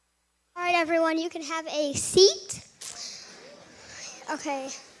everyone. You can have a seat. Okay.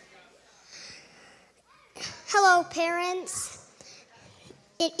 Hello, parents.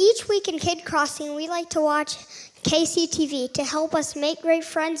 Each week in Kid Crossing, we like to watch KCTV to help us make great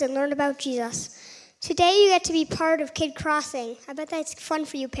friends and learn about Jesus. Today, you get to be part of Kid Crossing. I bet that's fun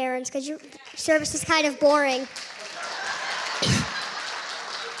for you parents, because your service is kind of boring.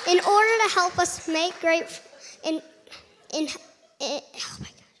 In order to help us make great,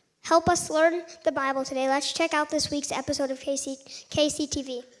 help us learn the Bible today, let's check out this week's episode of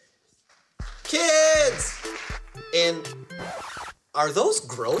KCTV. Kids! And are those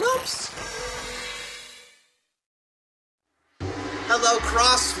grown-ups? Hello,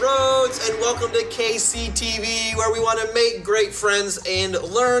 Crossroads, and welcome to KCTV, where we want to make great friends and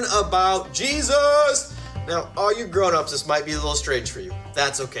learn about Jesus. Now, all you grown-ups, this might be a little strange for you.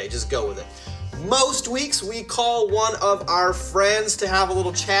 That's okay, just go with it. Most weeks, we call one of our friends to have a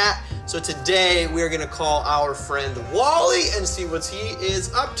little chat. So today, we're going to call our friend Wally and see what he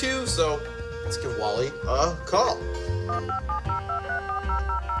is up to. So let's give Wally a call.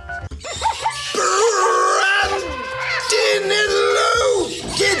 Hello,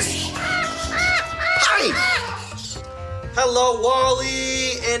 kids. Hi. Hello,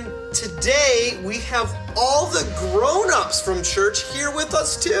 Wally. And today we have all the grown-ups from church here with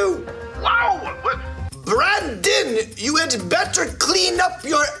us too. Wow. Brandon, you had better clean up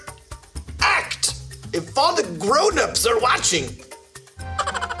your act if all the grown-ups are watching.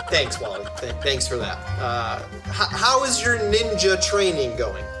 Thanks, Wally. Thanks for that. How is your ninja training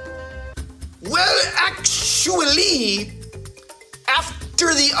going? Well, actually,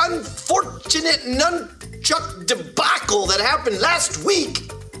 after the unfortunate nunchuck debacle that happened last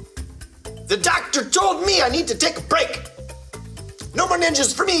week, the doctor told me I need to take a break. No more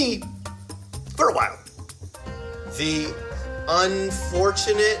ninjas for me for a while. The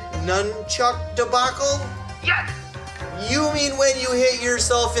unfortunate nunchuck debacle? Yes. You mean when you hit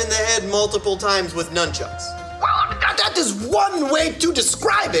yourself in the head multiple times with nunchucks? Well, That is one way to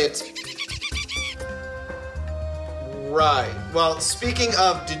describe it. Right. Well, speaking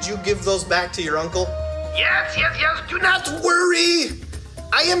of, did you give those back to your uncle? yes. Do not worry.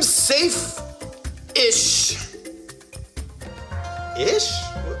 I am safe-ish. Ish?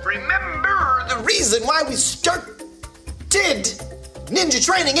 Remember The reason why we started ninja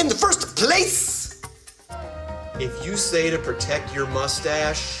training in the first place? If you say to protect your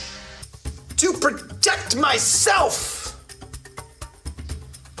mustache, to protect myself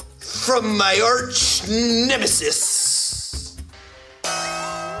from my arch nemesis.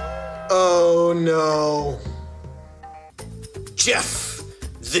 Oh no. Jeff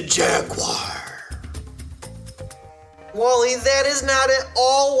the Jaguar. Wally, that is not at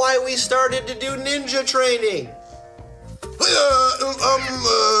all why we started to do ninja training.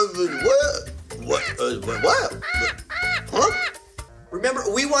 What? Huh? Remember,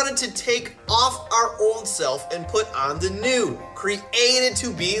 we wanted to take off our old self and put on the new, created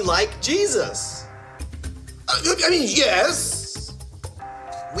to be like Jesus. Yes.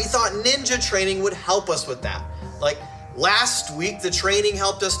 We thought ninja training would help us with that. Like last week, the training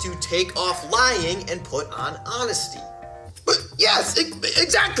helped us to take off lying and put on honesty. But yes,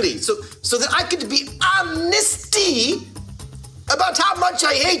 exactly. So that I could be honesty about how much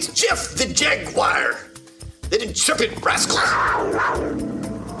I hate Jeff the Jaguar. That intrepid rascal.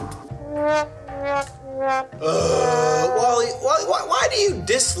 Wally, why do you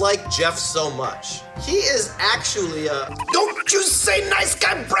dislike Jeff so much? He is actually a... Don't you say nice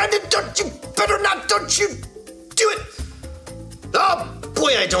guy, Brandon. Don't you do it. Oh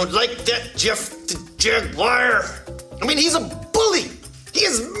boy, I don't like that Jeff the Jaguar. I mean, he's a bully. He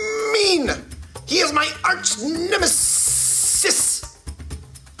is mean. He is my arch nemesis.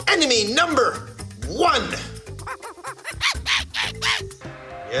 Enemy number 1.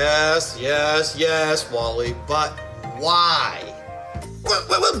 Yes, Wally, but why?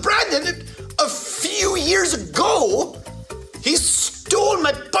 Well, Brandon, a few years ago, he stole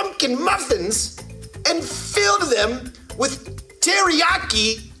my pumpkin muffins and filled them with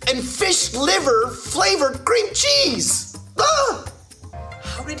teriyaki and fish liver flavored cream cheese. Ah!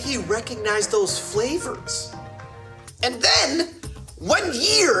 How did he recognize those flavors? And then, one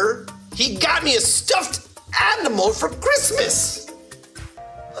year, he got me a stuffed animal for Christmas.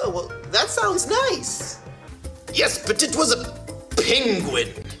 Oh, well, that sounds nice. Yes, but it was a penguin.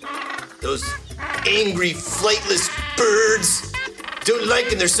 Those angry, flightless birds don't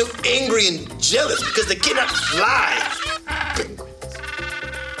like, and they're so angry and jealous because they cannot fly.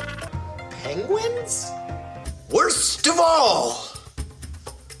 Penguins? Worst of all,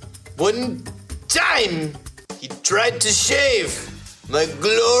 one time he tried to shave my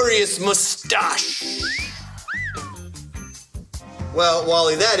glorious mustache. Well,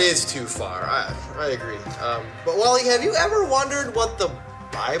 Wally, that is too far. I agree. But Wally, have you ever wondered what the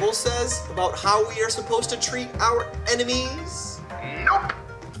Bible says about how we are supposed to treat our enemies? Nope.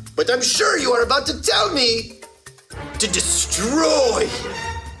 But I'm sure you are about to tell me to destroy him.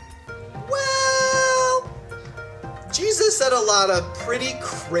 Well, Jesus said a lot of pretty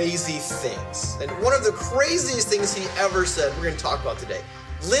crazy things. And one of the craziest things he ever said, we're going to talk about today.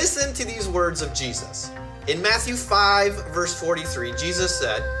 Listen to these words of Jesus. In Matthew 5, verse 43, Jesus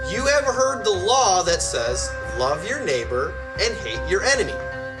said, "You have heard the law that says, love your neighbor and hate your enemy."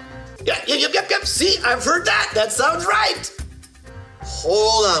 Yep. See, I've heard that. That sounds right.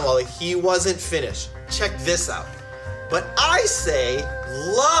 Hold on, Wally. He wasn't finished. Check this out. "But I say,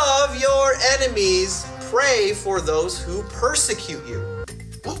 love your enemies, pray for those who persecute you."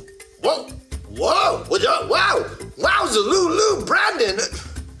 Whoa. Wowza, Lulu, Brandon.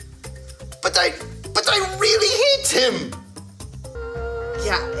 But I really hate him.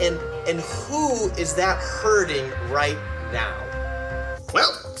 Yeah, and who is that hurting right now?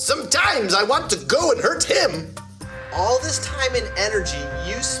 Well, sometimes I want to go and hurt him. All this time and energy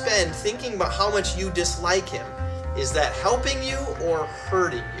you spend thinking about how much you dislike him, is that helping you or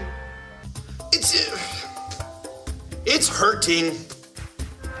hurting you? It's hurting.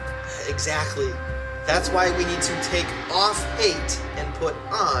 Exactly. That's why we need to take off hate and put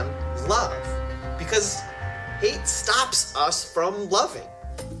on love. Because hate stops us from loving.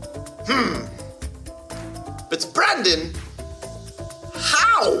 But Brandon,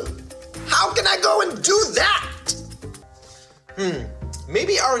 how? How can I go and do that?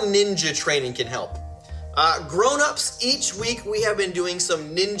 Maybe our ninja training can help. Grown-ups, each week we have been doing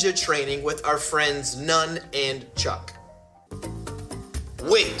some ninja training with our friends Nun and Chuck.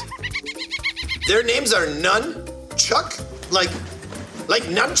 Wait, their names are Nun, Chuck? Like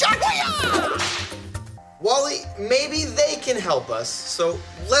Nunchuck? Wally, maybe they can help us. So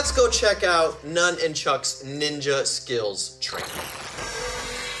let's go check out Nun and Chuck's ninja skills training.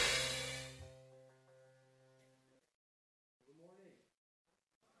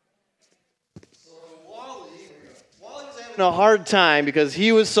 A hard time because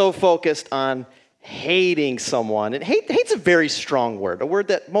he was so focused on hating someone. And hate's a very strong word, a word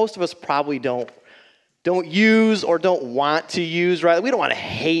that most of us probably don't use or don't want to use, right? We don't want to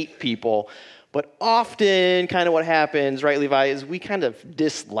hate people, but often kind of what happens, right, Levi, is we kind of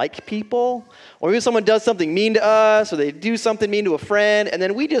dislike people, or maybe someone does something mean to us, or they do something mean to a friend, and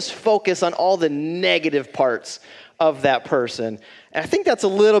then we just focus on all the negative parts of that person. And I think that's a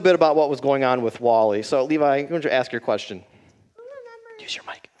little bit about what was going on with Wally. So, Levi, I'm going to ask your question. Use your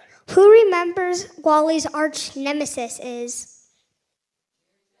mic. Who remembers Wally's arch nemesis is?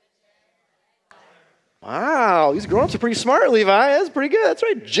 Wow, these grown-ups are pretty smart, Levi. That's pretty good. That's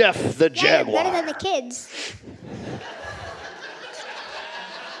right, Jeff the Jaguar. Better than the kids.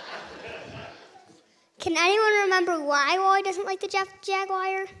 Can anyone remember why Wally doesn't like the Jeff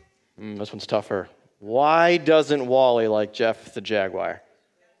Jaguar? This one's tougher. Why doesn't Wally like Jeff the Jaguar?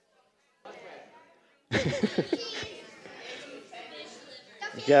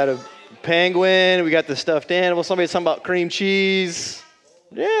 We got a penguin. We got the stuffed animal. Somebody's talking about cream cheese.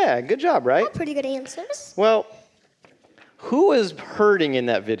 Yeah, good job, right? Oh, pretty good answers. Well, who is hurting in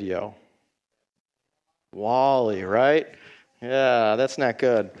that video? Wally, right? Yeah, that's not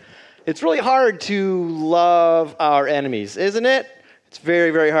good. It's really hard to love our enemies, isn't it? It's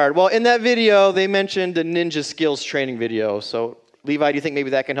very, very hard. Well, in that video, they mentioned the ninja skills training video. So, Levi, do you think maybe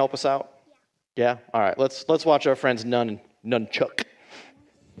that can help us out? Yeah? All right, let's watch our friends Nunchuck.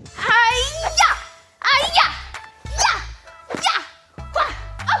 Hi-ya! Hi-ya! Yeah! Yeah! Oh,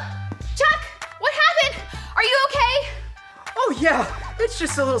 Chuck, what happened? Are you okay? Oh yeah, it's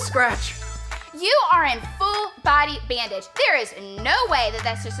just a little scratch. You are in full body bandage. There is no way that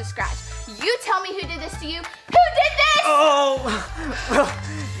that's just a scratch. You tell me who did this to you. Who did this? Oh, well,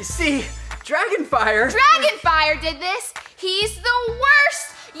 you see, Dragonfire. Dragonfire did this. He's the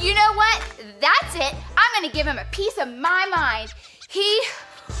worst. You know what? That's it. I'm gonna give him a piece of my mind.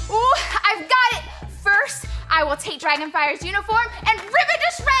 I've got it. First, I will take Dragonfire's uniform and rip it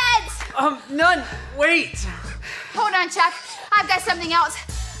to shreds. None, wait. Hold on, Chuck. I've got something else.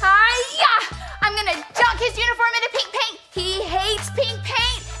 Hi-ya! I'm gonna dunk his uniform into pink paint. He hates pink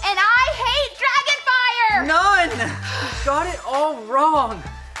paint, and I hate Dragonfire. None, you got it all wrong.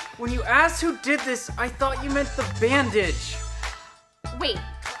 When you asked who did this, I thought you meant the bandage. Wait,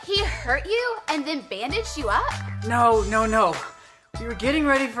 he hurt you and then bandaged you up? No. We were getting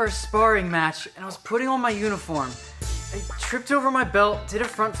ready for a sparring match, and I was putting on my uniform. I tripped over my belt, did a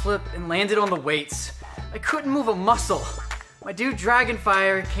front flip, and landed on the weights. I couldn't move a muscle. My dude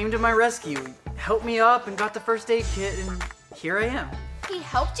Dragonfire came to my rescue, helped me up and got the first aid kit, and here I am. He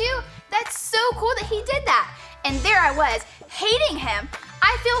helped you? That's so cool that he did that. And there I was, hating him.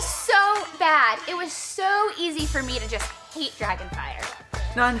 I feel so bad. It was so easy for me to just hate Dragonfire.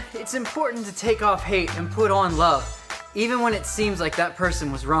 Nun, it's important to take off hate and put on love, even when it seems like that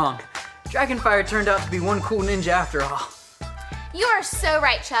person was wrong. Dragonfire turned out to be one cool ninja after all. You are so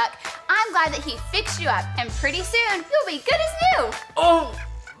right, Chuck. I'm glad that he fixed you up, and pretty soon you'll be good as new. Oh,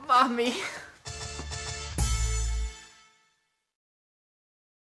 Mommy.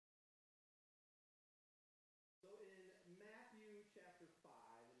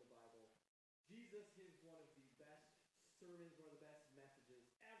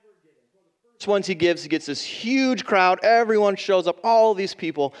 Ones he gives, he gets this huge crowd. Everyone shows up, all these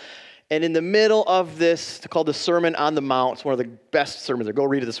people. And in the middle of this, it's called the Sermon on the Mount. It's one of the best sermons there. Go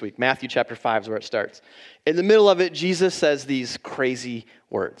read it this week. Matthew chapter 5 is where it starts. In the middle of it, Jesus says these crazy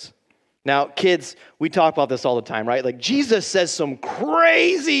words. Now, kids, we talk about this all the time, right? Like, Jesus says some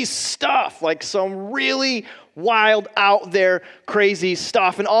crazy stuff, like some really wild, out there, crazy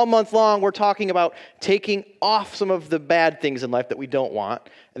stuff. And all month long, we're talking about taking off some of the bad things in life that we don't want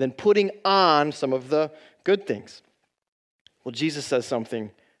and then putting on some of the good things. Well, Jesus says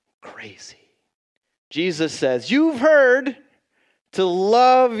something crazy. Jesus says, you've heard to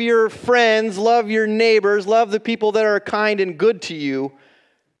love your friends, love your neighbors, love the people that are kind and good to you,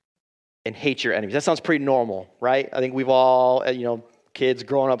 and hate your enemies. That sounds pretty normal, right? I think we've all, kids,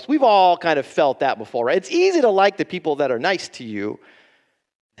 grown-ups, we've all kind of felt that before, right? It's easy to like the people that are nice to you,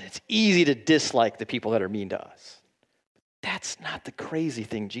 and it's easy to dislike the people that are mean to us. That's not the crazy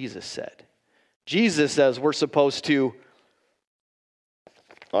thing Jesus said. Jesus says we're supposed to,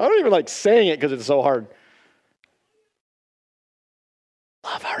 I don't even like saying it because it's so hard.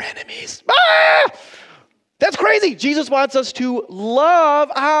 Love our enemies. That's crazy. Jesus wants us to love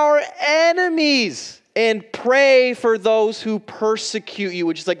our enemies and pray for those who persecute you,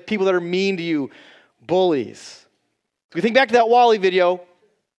 which is like people that are mean to you, bullies. If we think back to that Wally video,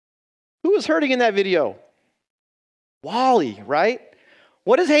 who was hurting in that video? Wally, right?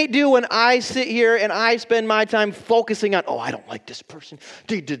 What does hate do when I sit here and I spend my time focusing on, I don't like this person.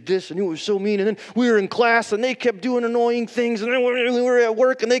 They did this and it was so mean. And then we were in class and they kept doing annoying things. And then we were at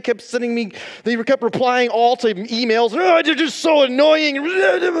work and they kept sending me, they kept replying all to emails. They're just so annoying.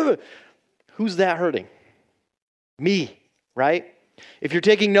 Who's that hurting? Me, right? If you're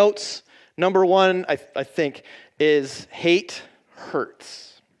taking notes, number one, I think, is hate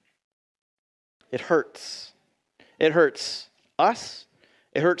hurts. It hurts. It hurts us.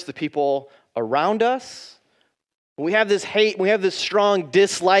 It hurts the people around us. When we have this hate, when we have this strong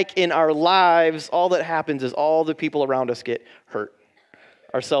dislike in our lives, all that happens is all the people around us get hurt,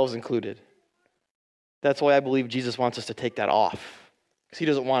 ourselves included. That's why I believe Jesus wants us to take that off, because he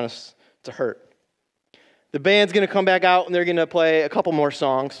doesn't want us to hurt. The band's going to come back out, and they're going to play a couple more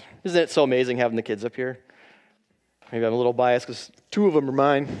songs. Isn't it so amazing having the kids up here? Maybe I'm a little biased because two of them are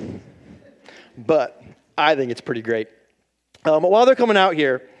mine, but I think it's pretty great. While they're coming out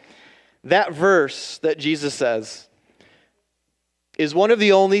here, that verse that Jesus says is one of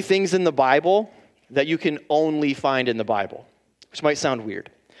the only things in the Bible that you can only find in the Bible, which might sound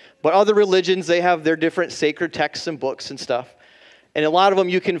weird. But other religions, they have their different sacred texts and books and stuff. And a lot of them,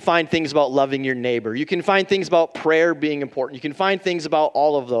 you can find things about loving your neighbor. You can find things about prayer being important. You can find things about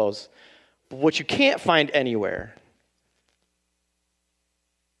all of those. But what you can't find anywhere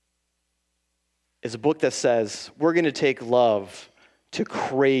is a book that says we're going to take love to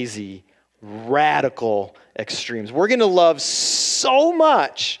crazy, radical extremes. We're going to love so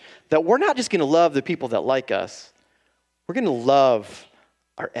much that we're not just going to love the people that like us. We're going to love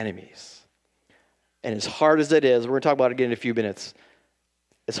our enemies. And as hard as it is, we're going to talk about it again in a few minutes.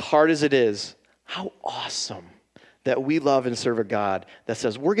 As hard as it is, how awesome that we love and serve a God that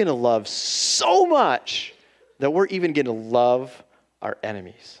says we're going to love so much that we're even going to love our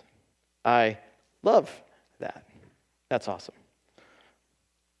enemies. I love that. That's awesome.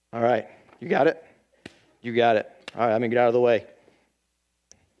 All right. You got it? You got it. All right, I'm going to get out of the way.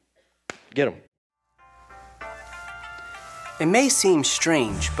 Get them. It may seem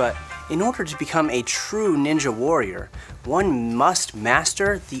strange, but in order to become a true ninja warrior, one must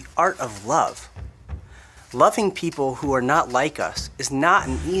master the art of love. Loving people who are not like us is not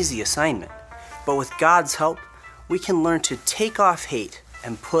an easy assignment, but with God's help, we can learn to take off hate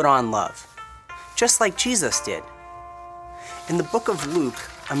and put on love, just like Jesus did. In the book of Luke,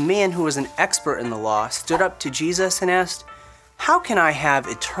 a man who was an expert in the law stood up to Jesus and asked, "How can I have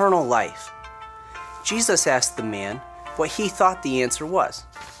eternal life?" Jesus asked the man what he thought the answer was.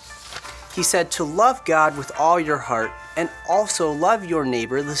 He said, "To love God with all your heart, and also love your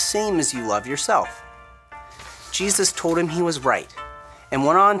neighbor the same as you love yourself. Jesus told him he was right, and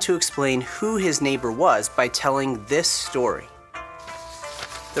went on to explain who his neighbor was by telling this story.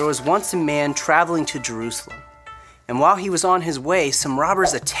 There was once a man traveling to Jerusalem, and while he was on his way, some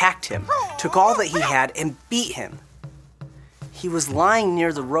robbers attacked him, took all that he had, and beat him. He was lying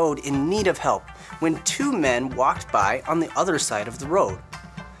near the road in need of help when two men walked by on the other side of the road.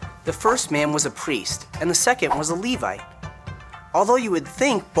 The first man was a priest, and the second was a Levite. Although you would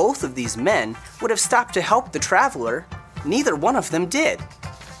think both of these men would have stopped to help the traveler, neither one of them did.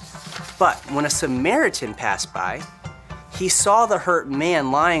 But when a Samaritan passed by, he saw the hurt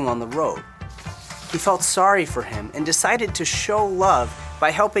man lying on the road. He felt sorry for him and decided to show love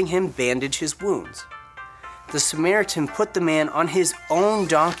by helping him bandage his wounds. The Samaritan put the man on his own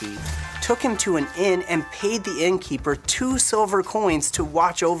donkey, took him to an inn, and paid the innkeeper 2 silver coins to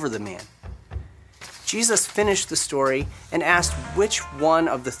watch over the man. Jesus finished the story and asked which one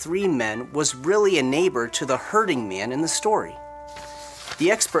of the 3 men was really a neighbor to the hurting man in the story.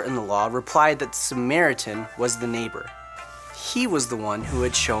 The expert in the law replied that the Samaritan was the neighbor. He was the one who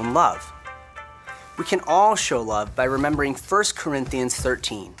had shown love. We can all show love by remembering 1 Corinthians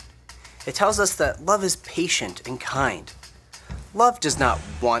 13. It tells us that love is patient and kind. Love does not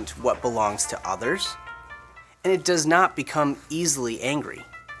want what belongs to others, and it does not become easily angry.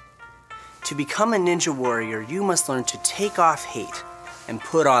 To become a ninja warrior, you must learn to take off hate and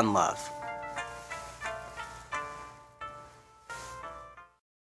put on love.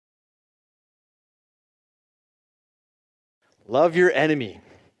 Love your enemy.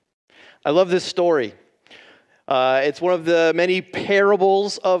 I love this story. It's one of the many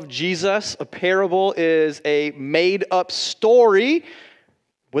parables of Jesus. A parable is a made-up story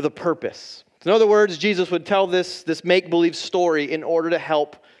with a purpose. In other words, Jesus would tell this make-believe story in order to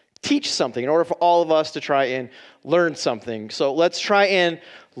help teach something, in order for all of us to try and learn something. So let's try and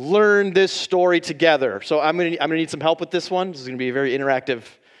learn this story together. So I'm gonna need some help with this one. This is gonna be a very interactive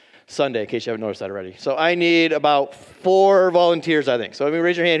Sunday, in case you haven't noticed that already. So I need about 4 volunteers, I think. So let me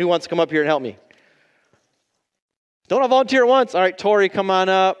raise your hand. Who wants to come up here and help me? Don't all volunteer at once. All right, Tori, come on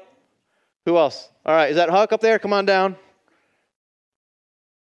up. Who else? All right, is that Huck up there? Come on down.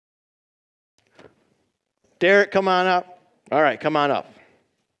 Derek, come on up. All right, come on up.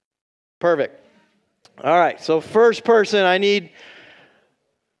 Perfect. All right, so first person, I need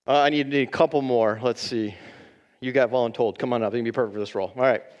a couple more. Let's see. You got voluntold. Come on up. You can be perfect for this role. All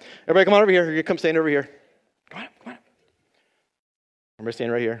right. Everybody come on over here. Come stand over here. Come on up. Come on up. Everybody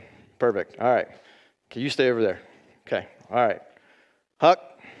stand right here. Perfect. All right. Okay, you stay over there. Okay. All right.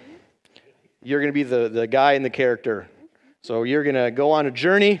 Huck, you're going to be the guy in the character. So you're going to go on a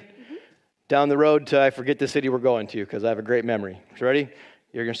journey down the road to, I forget the city we're going to because I have a great memory. You ready?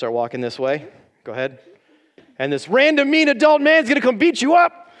 You're going to start walking this way. Go ahead. And this random mean adult man's going to come beat you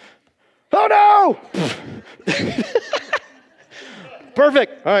up. Oh, no!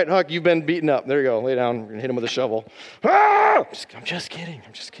 Perfect. All right, Huck, you've been beaten up. There you go. Lay down. We're going to hit him with a shovel. Ah! I'm just kidding.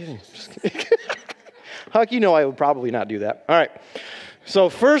 Huck, you know I would probably not do that. All right. So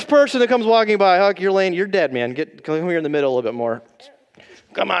first person that comes walking by, Huck, you're dead, man. Come here in the middle a little bit more.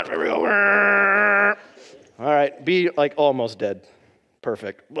 Come on. Here we go. All right. Be like almost dead.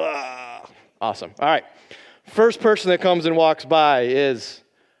 Perfect. Awesome. All right. First person that comes and walks by is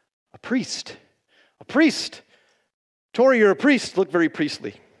a priest. A priest. Tori, you're a priest. Look very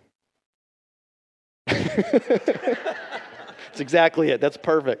priestly. That's exactly it. That's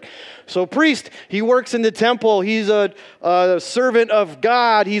perfect. So priest, he works in the temple. He's a servant of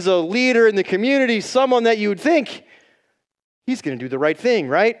God. He's a leader in the community, someone that you would think he's going to do the right thing,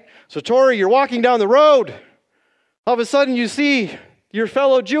 right? So Tori, you're walking down the road. All of a sudden you see your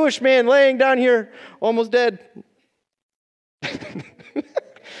fellow Jewish man laying down here, almost dead.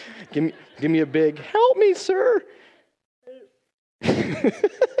 Give me a big, help me, sir.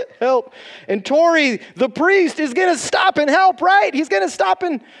 Help. And Tori, the priest, is going to stop and help, right? He's going to stop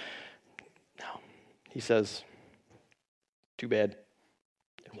and... No. He says, too bad,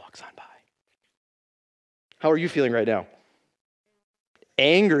 and walks on by. How are you feeling right now?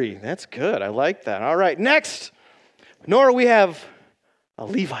 Angry. That's good. I like that. All right, next. Nora, we have a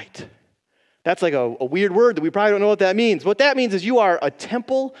Levite. That's like a weird word that we probably don't know what that means. What that means is you are a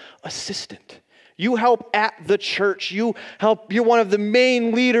temple assistant. You help at the church. You're one of the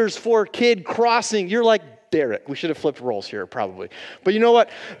main leaders for Kid Crossing. You're like Derek. We should have flipped roles here, probably. But you know what?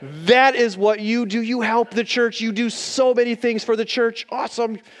 That is what you do. You help the church. You do so many things for the church.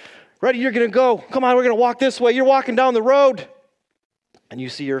 Awesome. Ready? You're going to go. Come on, we're going to walk this way. You're walking down the road, and you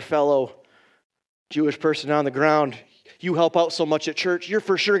see your fellow Jewish person on the ground. You help out so much at church. You're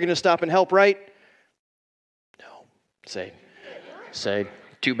for sure going to stop and help, right? No. Say,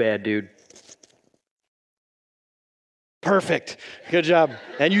 too bad, dude. Perfect. Good job.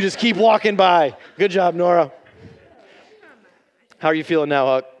 And you just keep walking by. Good job, Nora. How are you feeling now,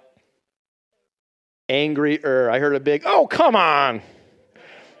 Huck? Angry, I heard a big, oh, come on.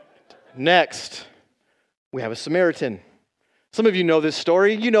 Next, we have a Samaritan. Some of you know this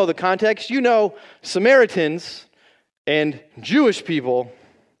story. You know the context. You know Samaritans and Jewish people,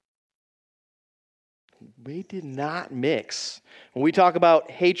 they did not mix. When we talk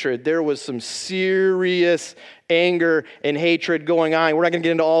about hatred, there was some serious anger and hatred going on. We're not going to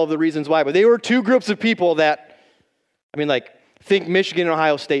get into all of the reasons why, but they were two groups of people that, think Michigan and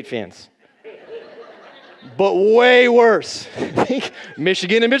Ohio State fans. But way worse, think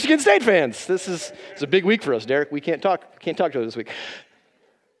Michigan and Michigan State fans. It's a big week for us, Derek. We can't talk to each other this week.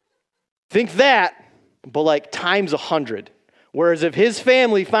 Think that, but times 100. Whereas if his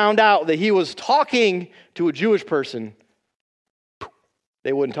family found out that he was talking to a Jewish person,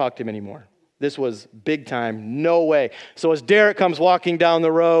 they wouldn't talk to him anymore. This was big time. No way. So as Derek comes walking down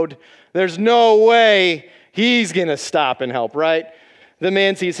the road, there's no way he's going to stop and help, right? The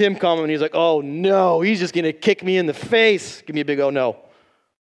man sees him coming, and he's like, oh, no, he's just going to kick me in the face. Give me a big oh, no.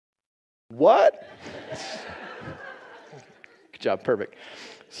 What? Good job, perfect.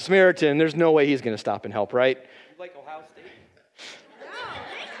 Samaritan, there's no way he's going to stop and help, right? You like Ohio State?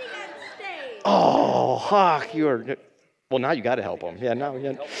 Oh, Hawk, you are... Well, now you got to help him. Yeah, now we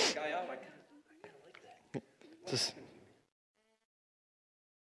got... Help this guy out.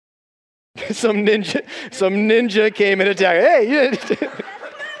 Some ninja came and attacked. Hey,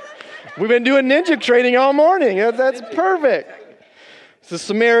 we've been doing ninja training all morning. That's perfect. So the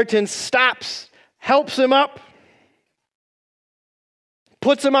Samaritan stops, helps him up,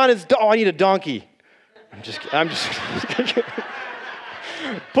 puts him on his... Oh, I need a donkey. I'm just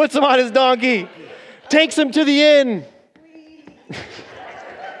puts him on his donkey, takes him to the inn.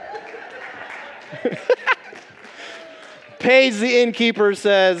 Pays the innkeeper,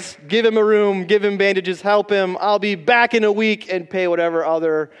 says, give him a room, give him bandages, help him. I'll be back in a week, and pay whatever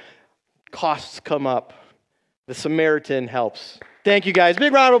other costs come up. The Samaritan helps. Thank you, guys.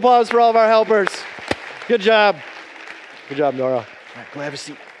 Big round of applause for all of our helpers. Good job. Good job, Nora. All right, go have a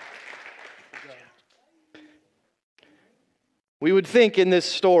seat. We would think in this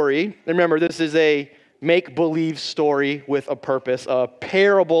story, remember, this is a make-believe story with a purpose, a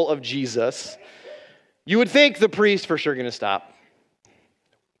parable of Jesus. You would think the priest for sure going to stop.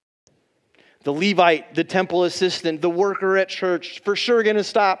 The Levite, the temple assistant, the worker at church for sure going to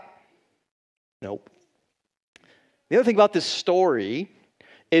stop. Nope. The other thing about this story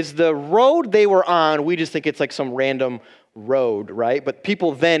is the road they were on, we just think it's like some random road, right? But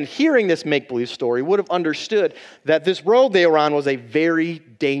people then hearing this make-believe story would have understood that this road they were on was a very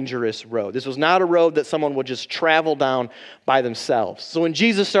dangerous road. This was not a road that someone would just travel down by themselves. So when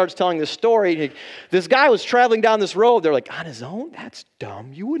Jesus starts telling this story, this guy was traveling down this road, they're like, on his own? That's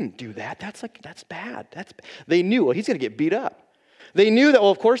dumb. You wouldn't do that. That's bad. They knew, well, he's going to get beat up. They knew that,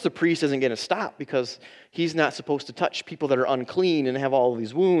 well, of course the priest isn't going to stop because he's not supposed to touch people that are unclean and have all of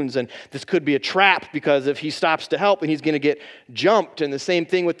these wounds. And this could be a trap because if he stops to help and he's going to get jumped. And the same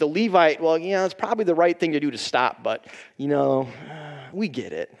thing with the Levite. Well, it's probably the right thing to do to stop, but, we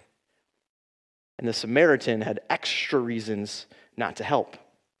get it. And the Samaritan had extra reasons not to help.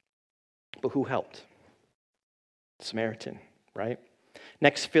 But who helped? The Samaritan, right?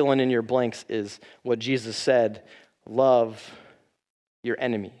 Next, fill in your blanks is what Jesus said, love your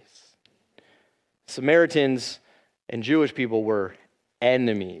enemies. Samaritans and Jewish people were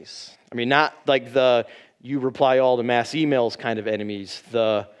enemies. Not like the you reply all to mass emails kind of enemies.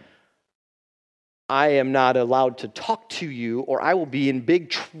 The I am not allowed to talk to you or I will be in big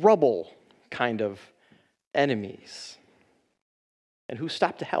trouble kind of enemies. And who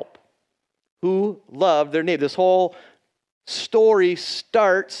stopped to help? Who loved their neighbor? This whole story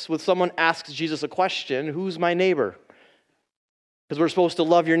starts with someone asks Jesus a question, who's my neighbor? Because we're supposed to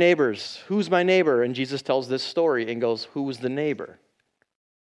love your neighbors. Who's my neighbor? And Jesus tells this story and goes, who's the neighbor?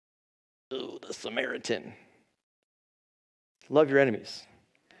 Ooh, the Samaritan. Love your enemies.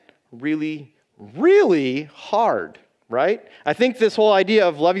 Really, really hard, right? I think this whole idea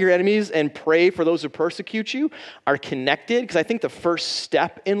of love your enemies and pray for those who persecute you are connected, because I think the first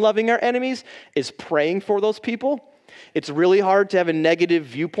step in loving our enemies is praying for those people. It's really hard to have a negative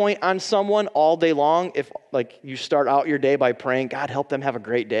viewpoint on someone all day long if you start out your day by praying, God, help them have a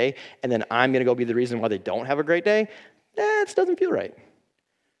great day, and then I'm going to go be the reason why they don't have a great day. It doesn't feel right.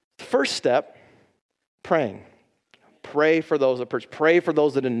 The first step, praying. Pray for those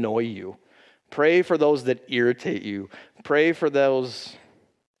that annoy you. Pray for those that irritate you. Pray for those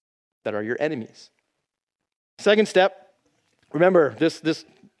that are your enemies. Second step, remember this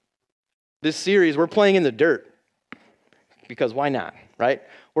series, we're playing in the dirt. Because why not, right?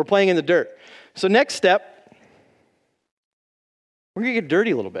 We're playing in the dirt. So next step, we're going to get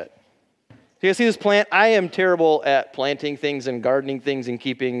dirty a little bit. You guys see this plant? I am terrible at planting things and gardening things and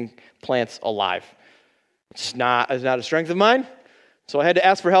keeping plants alive. It's not a strength of mine. So I had to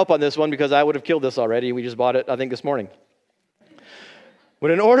ask for help on this one because I would have killed this already. We just bought it, I think, this morning. But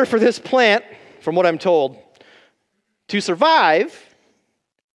in order for this plant, from what I'm told, to survive,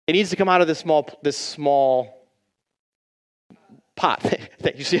 it needs to come out of this small pot.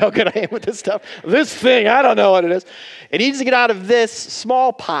 You see how good I am with this stuff? This thing, I don't know what it is. It needs to get out of this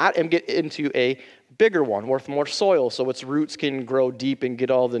small pot and get into a bigger one with more soil so its roots can grow deep and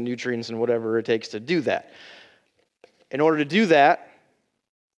get all the nutrients and whatever it takes to do that. In order to do that,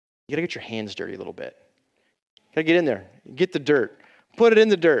 you gotta get your hands dirty a little bit. You gotta get in there, get the dirt, put it in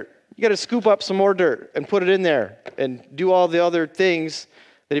the dirt. You gotta scoop up some more dirt and put it in there and do all the other things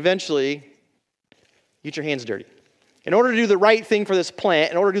that eventually get your hands dirty. In order to do the right thing for this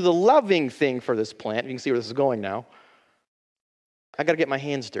plant, in order to do the loving thing for this plant, you can see where this is going now, I got to get my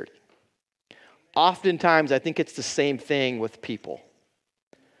hands dirty. Oftentimes, I think it's the same thing with people.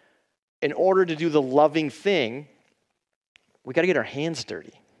 In order to do the loving thing, we got to get our hands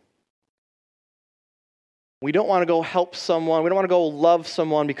dirty. We don't want to go help someone. We don't want to go love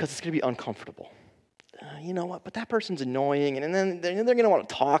someone because it's going to be uncomfortable. You know what? But that person's annoying, and then they're going to want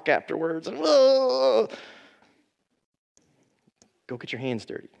to talk afterwards. And, go get your hands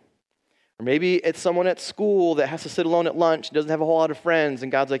dirty. Or maybe it's someone at school that has to sit alone at lunch and doesn't have a whole lot of friends,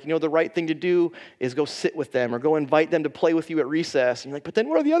 and God's like, the right thing to do is go sit with them or go invite them to play with you at recess. And you're like, but then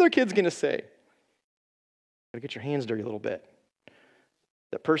what are the other kids going to say? Gotta get your hands dirty a little bit.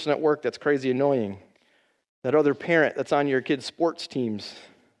 That person at work that's crazy annoying. That other parent that's on your kids' sports teams.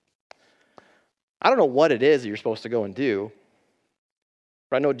 I don't know what it is that you're supposed to go and do,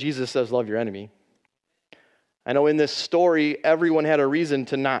 but I know Jesus says love your enemy. I know in this story, everyone had a reason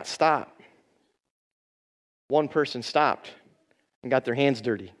to not stop. One person stopped and got their hands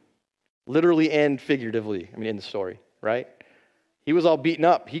dirty, literally and figuratively, in the story, right? He was all beaten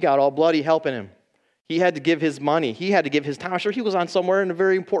up. He got all bloody helping him. He had to give his money. He had to give his time. I'm sure he was on somewhere in a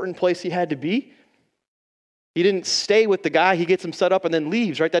very important place he had to be. He didn't stay with the guy. He gets him set up and then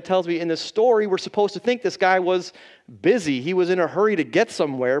leaves, right? That tells me in this story, we're supposed to think this guy was busy. He was in a hurry to get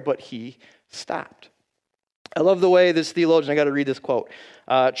somewhere, but he stopped. I love the way this theologian, I got to read this quote.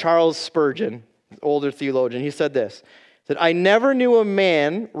 Charles Spurgeon, older theologian, he said this. He said, I never knew a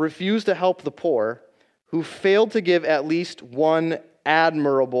man refuse to help the poor who failed to give at least one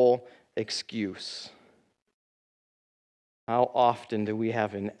admirable excuse. How often do we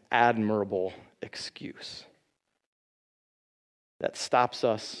have an admirable excuse that stops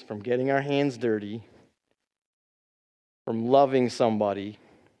us from getting our hands dirty, from loving somebody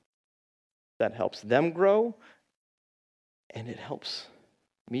that helps them grow, and it helps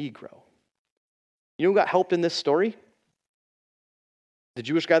me grow. You know who got helped in this story? The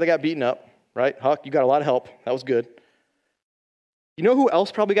Jewish guy that got beaten up, right? Huck, you got a lot of help. That was good. You know who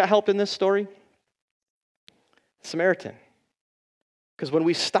else probably got help in this story? Samaritan. Because when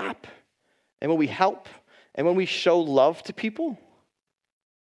we stop, and when we help, and when we show love to people,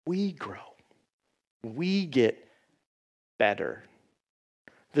 we grow. We get better.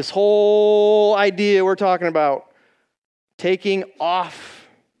 This whole idea we're talking about, taking off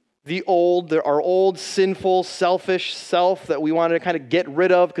our old sinful, selfish self that we want to kind of get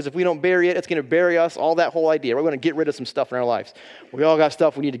rid of, because if we don't bury it, it's going to bury us, all that whole idea. We're going to get rid of some stuff in our lives. We all got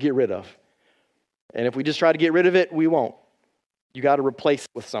stuff we need to get rid of. And if we just try to get rid of it, we won't. You got to replace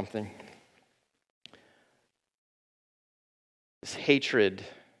it with something. This hatred,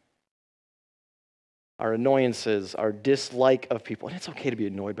 our annoyances, our dislike of people. And it's okay to be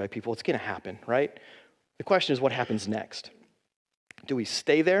annoyed by people. It's going to happen, right? The question is, what happens next? Do we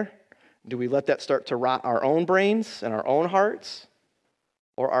stay there? Do we let that start to rot our own brains and our own hearts?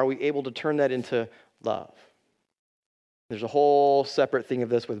 Or are we able to turn that into love? There's a whole separate thing of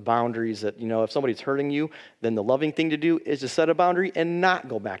this with boundaries that, if somebody's hurting you, then the loving thing to do is to set a boundary and not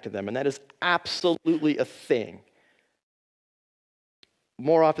go back to them. And that is absolutely a thing.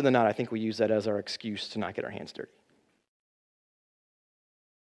 More often than not, I think we use that as our excuse to not get our hands dirty.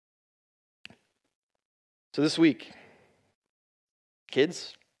 So this week,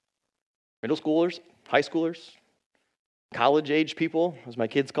 kids, middle schoolers, high schoolers, college-age people, as my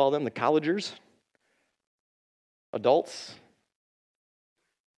kids call them, the collegers, adults,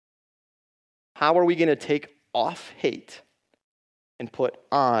 how are we going to take off hate and put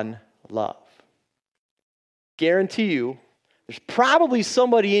on love? Guarantee you, There's probably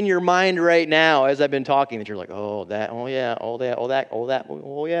somebody in your mind right now as I've been talking that you're like, oh, that, oh, yeah, oh, that, oh, that, oh, that,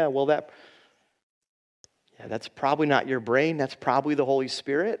 oh, yeah, well, that. Yeah, that's probably not your brain. That's probably the Holy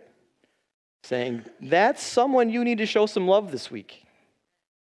Spirit saying, that's someone you need to show some love this week.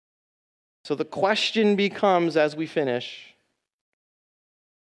 So the question becomes, as we finish,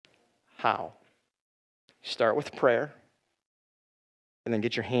 how? Start with prayer, and then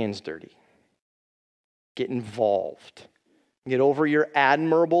get your hands dirty. Get involved. Get over your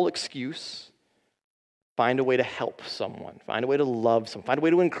admirable excuse. Find a way to help someone. Find a way to love someone. Find a way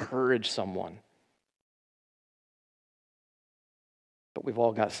to encourage someone. But we've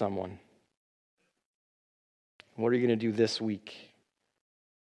all got someone. What are you going to do this week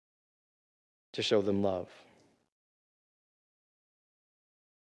to show them love?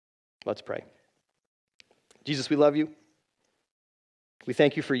 Let's pray. Jesus, we love you. We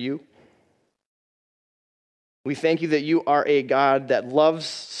thank you for you. We thank you that you are a God that loves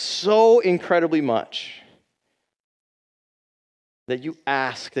so incredibly much that you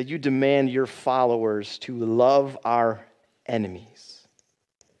ask, that you demand your followers to love our enemies.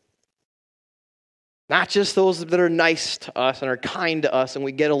 Not just those that are nice to us and are kind to us and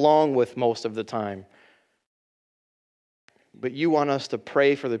we get along with most of the time. But you want us to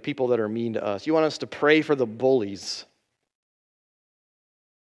pray for the people that are mean to us. You want us to pray for the bullies.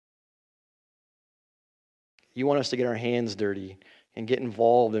 You want us to get our hands dirty and get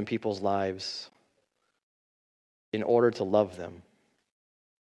involved in people's lives in order to love them.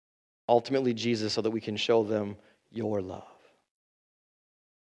 Ultimately, Jesus, so that we can show them your love.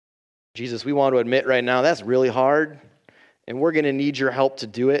 Jesus, we want to admit right now that's really hard, and we're going to need your help to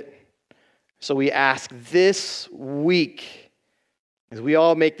do it. So we ask this week, as we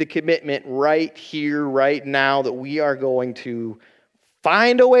all make the commitment right here, right now, that we are going to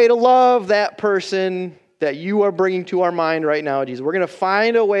find a way to love that person that you are bringing to our mind right now, Jesus. We're going to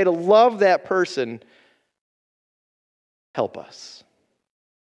find a way to love that person. Help us.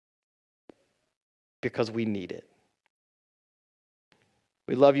 Because we need it.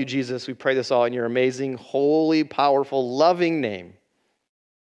 We love you, Jesus. We pray this all in your amazing, holy, powerful, loving name.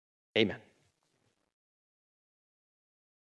 Amen.